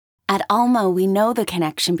At Alma, we know the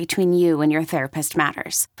connection between you and your therapist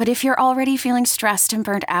matters. But if you're already feeling stressed and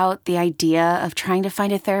burnt out, the idea of trying to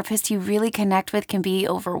find a therapist you really connect with can be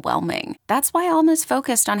overwhelming. That's why Alma's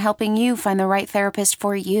focused on helping you find the right therapist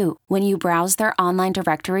for you. When you browse their online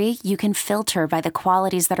directory, you can filter by the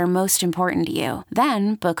qualities that are most important to you.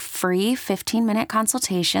 Then book free 15-minute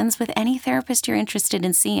consultations with any therapist you're interested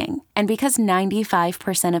in seeing. And because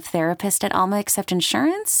 95% of therapists at Alma accept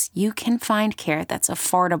insurance, you can find care that's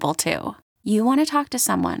affordable too. You want to talk to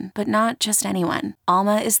someone, but not just anyone.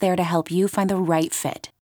 Alma is there to help you find the right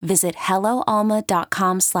fit. Visit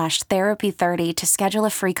helloalma.com/therapy30 to schedule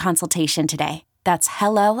a free consultation today. That's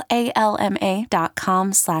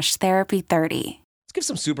helloalma.com/therapy30. Let's give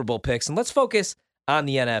some Super Bowl picks, and let's focus on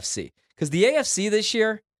the NFC. Because the AFC this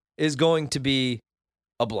year is going to be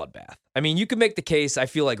a bloodbath. I mean, you could make the case, I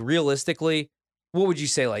feel like realistically, what would you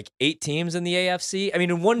say, like 8 teams in the AFC? I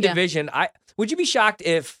mean, in one division, would you be shocked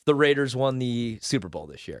if the Raiders won the Super Bowl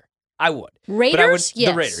this year? I would. Raiders?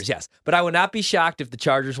 Yes. The Raiders, yes. But I would not be shocked if the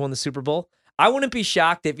Chargers won the Super Bowl. I wouldn't be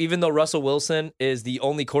shocked if, even though Russell Wilson is the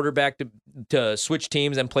only quarterback to switch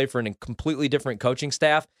teams and play for a completely different coaching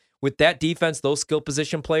staff, with that defense, those skill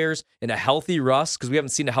position players, and a healthy Russ, because we haven't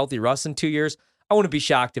seen a healthy Russ in 2 years, I wouldn't be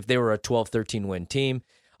shocked if they were a 12-13 win team.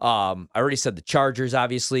 I already said the Chargers,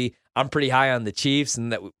 obviously. I'm pretty high on the Chiefs,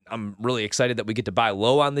 and that I'm really excited that we get to buy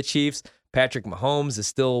low on the Chiefs. Patrick Mahomes is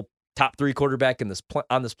still top 3 quarterback in this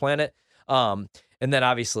on this planet. And then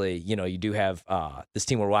obviously, you know, you do have this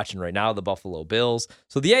team we're watching right now, the Buffalo Bills.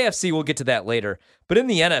 So the AFC, we'll get to that later. But in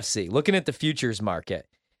the NFC, looking at the futures market,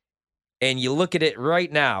 and you look at it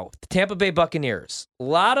right now, the Tampa Bay Buccaneers, a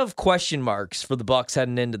lot of question marks for the Bucs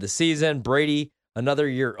heading into the season. Brady, another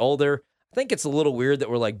year older. I think it's a little weird that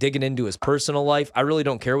we're like digging into his personal life. I really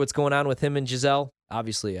don't care what's going on with him and Giselle.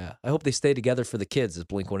 Obviously, I hope they stay together for the kids, as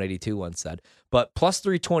Blink-182 once said. But plus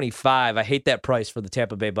 325, I hate that price for the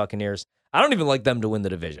Tampa Bay Buccaneers. I don't even like them to win the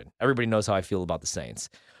division. Everybody knows how I feel about the Saints.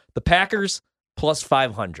 The Packers, plus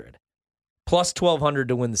 500. Plus 1,200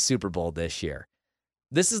 to win the Super Bowl this year.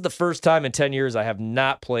 This is the first time in 10 years I have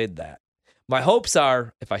not played that. My hopes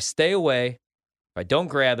are, if I stay away, if I don't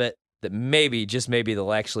grab it, that maybe, just maybe,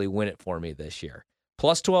 they'll actually win it for me this year.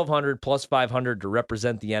 Plus 1,200, plus 500 to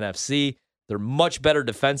represent the NFC. They're much better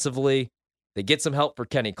defensively. They get some help for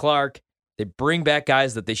Kenny Clark. They bring back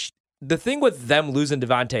guys that the thing with them losing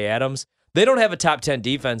Devontae Adams, they don't have a top 10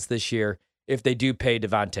 defense this year if they do pay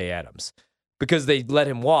Devontae Adams. Because they let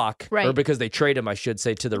him walk, or because they trade him, I should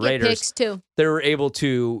say, to the Raiders. Picks too. They were able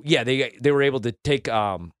to, they were able to take,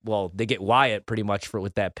 they get Wyatt pretty much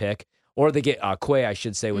with that pick. Or they get Quay, I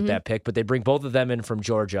should say, with that pick, but they bring both of them in from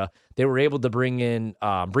Georgia. They were able to bring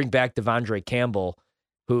back Devondre Campbell,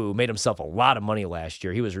 who made himself a lot of money last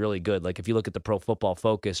year. He was really good. Like, if you look at the Pro Football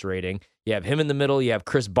Focus rating, you have him in the middle, you have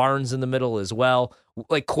Chris Barnes in the middle as well.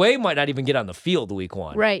 Like, Quay might not even get on the field week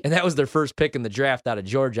 1. Right. And that was their first pick in the draft out of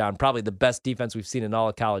Georgia, and probably the best defense we've seen in all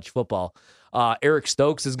of college football. Eric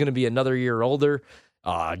Stokes is going to be another year older.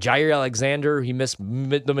 Jair Alexander, he missed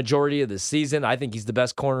the majority of the season. I think he's the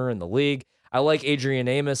best corner in the league. I like Adrian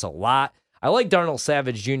Amos a lot. I like Darnell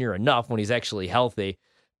Savage Jr. enough when he's actually healthy.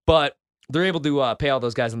 But they're able to pay all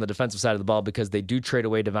those guys on the defensive side of the ball because they do trade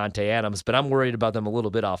away Devontae Adams. But I'm worried about them a little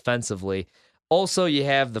bit offensively. Also, you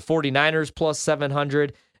have the 49ers plus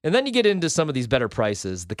 700. And then you get into some of these better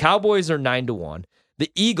prices. The Cowboys are 9-1.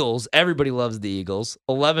 The Eagles, everybody loves the Eagles,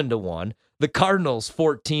 11-1. The Cardinals,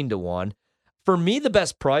 14-1. For me, the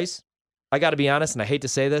best price, I got to be honest, and I hate to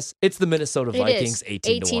say this, it's the Minnesota Vikings,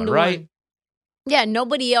 18-1, right? Yeah,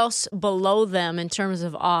 nobody else below them in terms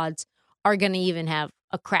of odds are going to even have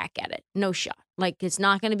a crack at it. No shot. Like, it's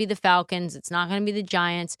not going to be the Falcons. It's not going to be the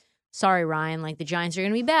Giants. Sorry, Ryan. Like, the Giants are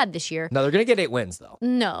going to be bad this year. No, they're going to get 8 wins, though.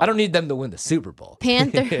 No. I don't need them to win the Super Bowl.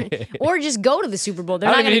 Panther. Or just go to the Super Bowl. They're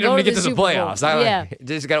I not don't going even need them to get to the Super Bowl. playoffs. Yeah.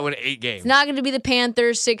 Just got to win 8 games. It's not going to be the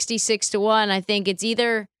Panthers 66-1. I think it's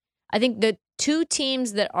either, I think the 2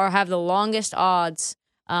 teams that have the longest odds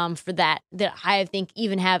for that I think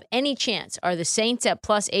even have any chance are the Saints at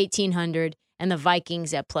plus 1,800 and the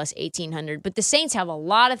Vikings at plus 1,800. But the Saints have a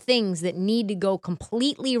lot of things that need to go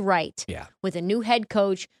completely right with a new head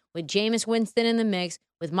coach, with Jameis Winston in the mix,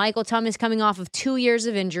 with Michael Thomas coming off of 2 years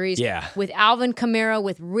of injuries, with Alvin Kamara,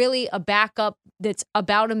 with really a backup that's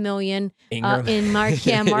about $1 million in Mark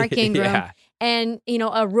Ingram. And,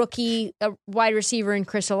 a rookie, a wide receiver in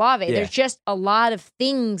Chris Olave. There's just a lot of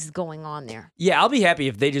things going on there. Yeah, I'll be happy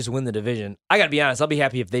if they just win the division. I got to be honest, I'll be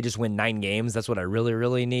happy if they just win 9 games. That's what I really,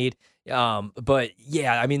 really need. But,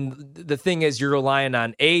 yeah, I mean, the thing is you're relying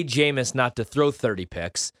on, Jameis not to throw 30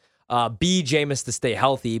 picks. B, Jameis to stay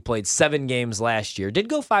healthy. He played 7 games last year. Did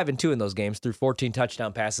go 5-2 in those games, threw 14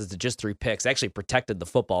 touchdown passes to just 3 picks. Actually protected the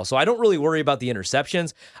football. So I don't really worry about the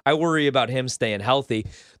interceptions. I worry about him staying healthy.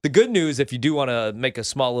 The good news, if you do want to make a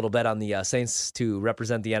small little bet on the Saints to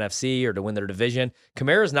represent the NFC or to win their division,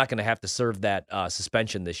 Kamara's not going to have to serve that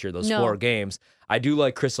suspension this year, those 4 games. I do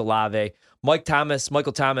like Chris Olave. Michael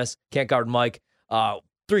Thomas, can't guard Mike.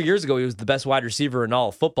 3 years ago, he was the best wide receiver in all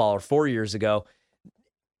of football, or 4 years ago.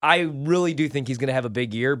 I really do think he's going to have a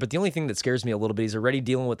big year, but the only thing that scares me a little bit, he's already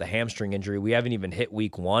dealing with a hamstring injury. We haven't even hit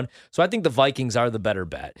week 1. So I think the Vikings are the better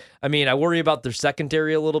bet. I mean, I worry about their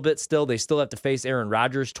secondary a little bit still. They still have to face Aaron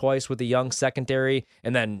Rodgers twice with a young secondary,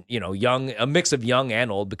 and then, a mix of young and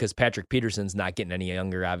old, because Patrick Peterson's not getting any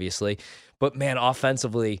younger, obviously. But man,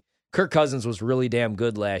 offensively, Kirk Cousins was really damn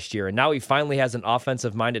good last year, and now he finally has an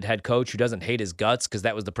offensive-minded head coach who doesn't hate his guts, because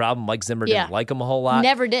that was the problem. Mike Zimmer didn't like him a whole lot.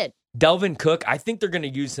 Never did. Delvin Cook, I think they're going to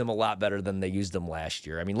use him a lot better than they used him last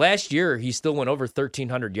year. I mean, last year he still went over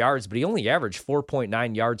 1,300 yards, but he only averaged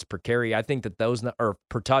 4.9 yards per carry. I think that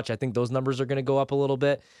per touch, I think those numbers are going to go up a little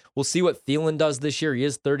bit. We'll see what Thielen does this year. He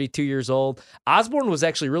is 32 years old. Osborne was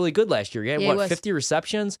actually really good last year. He had 50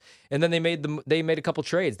 receptions, and then they made a couple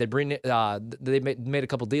trades. They made a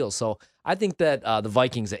couple deals. So I think that the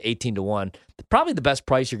Vikings at 18-1, probably the best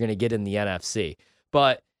price you're going to get in the NFC.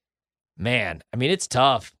 But man, I mean, it's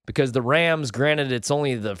tough because the Rams, granted, it's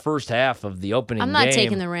only the first half of the opening game. I'm not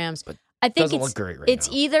taking the Rams. But I think doesn't look great right now. It's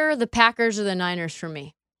either the Packers or the Niners for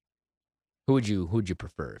me. Who would you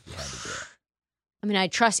prefer if you had to do it? I mean, I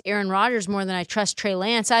trust Aaron Rodgers more than I trust Trey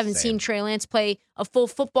Lance. I haven't seen Trey Lance play a full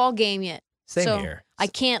football game yet. Same here. I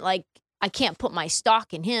can't put my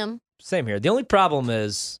stock in him. Same here. The only problem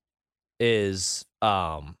is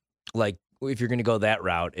like, if you're going to go that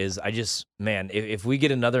route, is if we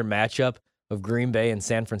get another matchup of Green Bay and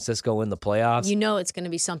San Francisco in the playoffs, it's going to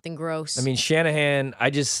be something gross. I mean, Shanahan,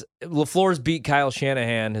 LaFleur's beat Kyle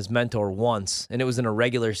Shanahan, his mentor, once, and it was in a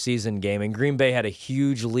regular season game, and Green Bay had a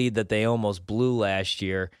huge lead that they almost blew last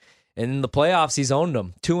year. And in the playoffs, he's owned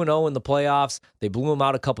them. 2-0 in the playoffs. They blew him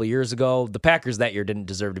out a couple years ago. The Packers that year didn't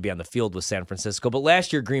deserve to be on the field with San Francisco, but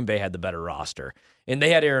last year Green Bay had the better roster. And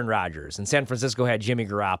they had Aaron Rodgers, and San Francisco had Jimmy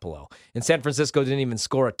Garoppolo. And San Francisco didn't even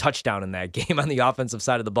score a touchdown in that game on the offensive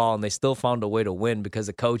side of the ball, and they still found a way to win because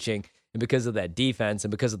of coaching and because of that defense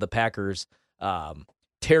and because of the Packers'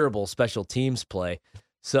 terrible special teams play.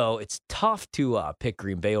 So it's tough to pick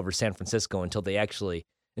Green Bay over San Francisco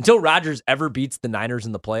until Rodgers ever beats the Niners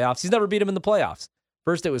in the playoffs. He's never beat them in the playoffs.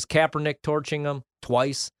 First, it was Kaepernick torching them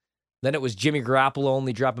twice. Then it was Jimmy Garoppolo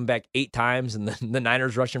only dropping back 8 times, and then the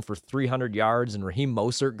Niners rushing for 300 yards, and Raheem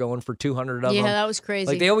Mostert going for 200 of them. Yeah, that was crazy.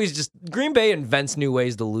 Like, they always Green Bay invents new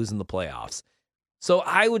ways to lose in the playoffs. So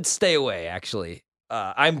I would stay away, actually.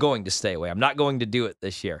 I'm going to stay away. I'm not going to do it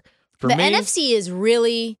this year. The NFC is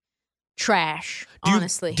really trash,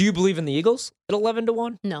 honestly. Do you believe in the Eagles at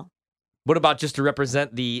 11-1? No. What about just to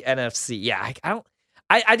represent the NFC? Yeah,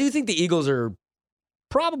 I do think the Eagles are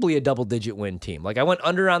probably a double-digit win team. Like, I went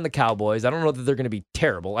under on the Cowboys. I don't know that they're going to be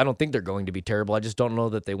terrible. I don't think they're going to be terrible. I just don't know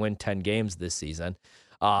that they win 10 games this season.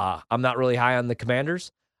 I'm not really high on the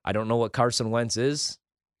Commanders. I don't know what Carson Wentz is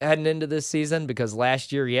heading into this season, because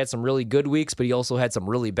last year he had some really good weeks, but he also had some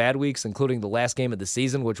really bad weeks, including the last game of the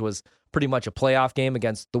season, which was pretty much a playoff game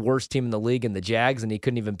against the worst team in the league in the Jags, and he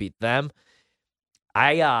couldn't even beat them.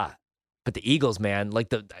 But the Eagles, man,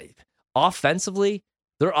 offensively,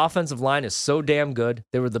 their offensive line is so damn good.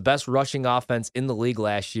 They were the best rushing offense in the league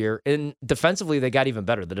last year. And defensively, they got even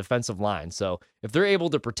better, the defensive line. So if they're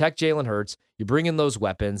able to protect Jalen Hurts, you bring in those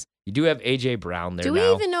weapons. You do have A.J. Brown there now. Do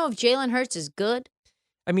we even know if Jalen Hurts is good?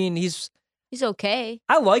 I mean, he's okay.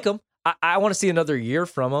 I like him. I want to see another year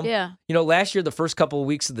from him. Yeah. Last year, the first couple of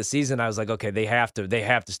weeks of the season, I was like, okay, they have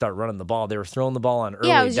to start running the ball. They were throwing the ball on early downs.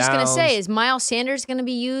 Yeah, I was just going to say, is Miles Sanders going to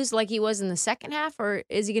be used like he was in the second half, or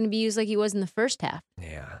is he going to be used like he was in the first half?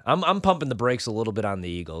 Yeah, I'm pumping the brakes a little bit on the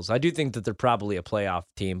Eagles. I do think that they're probably a playoff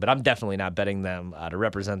team, but I'm definitely not betting them to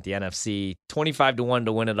represent the NFC. 25-1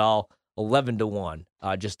 to win it all, 11-1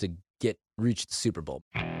 just to reach the Super Bowl.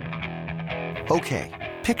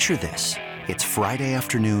 Okay, picture this. It's Friday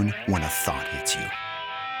afternoon when a thought hits you.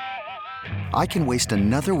 I can waste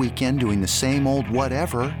another weekend doing the same old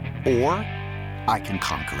whatever, or I can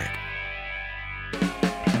conquer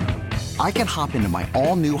it. I can hop into my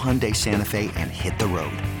all-new Hyundai Santa Fe and hit the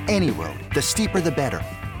road. Any road. The steeper, the better.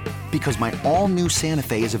 Because my all-new Santa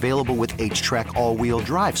Fe is available with H-Track all-wheel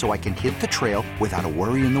drive, so I can hit the trail without a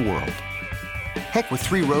worry in the world. Heck, with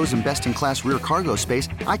 3 rows and best-in-class rear cargo space,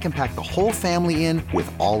 I can pack the whole family in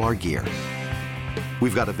with all our gear.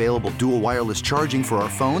 We've got available dual wireless charging for our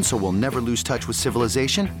phones, so we'll never lose touch with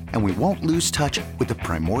civilization, and we won't lose touch with the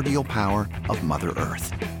primordial power of Mother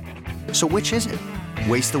Earth. So which is it?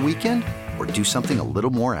 Waste the weekend or do something a little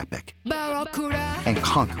more epic? And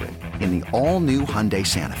conquer it in the all-new Hyundai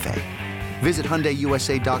Santa Fe. Visit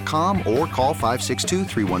HyundaiUSA.com or call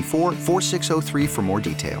 562-314-4603 for more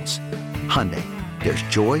details. Hyundai, there's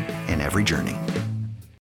joy in every journey.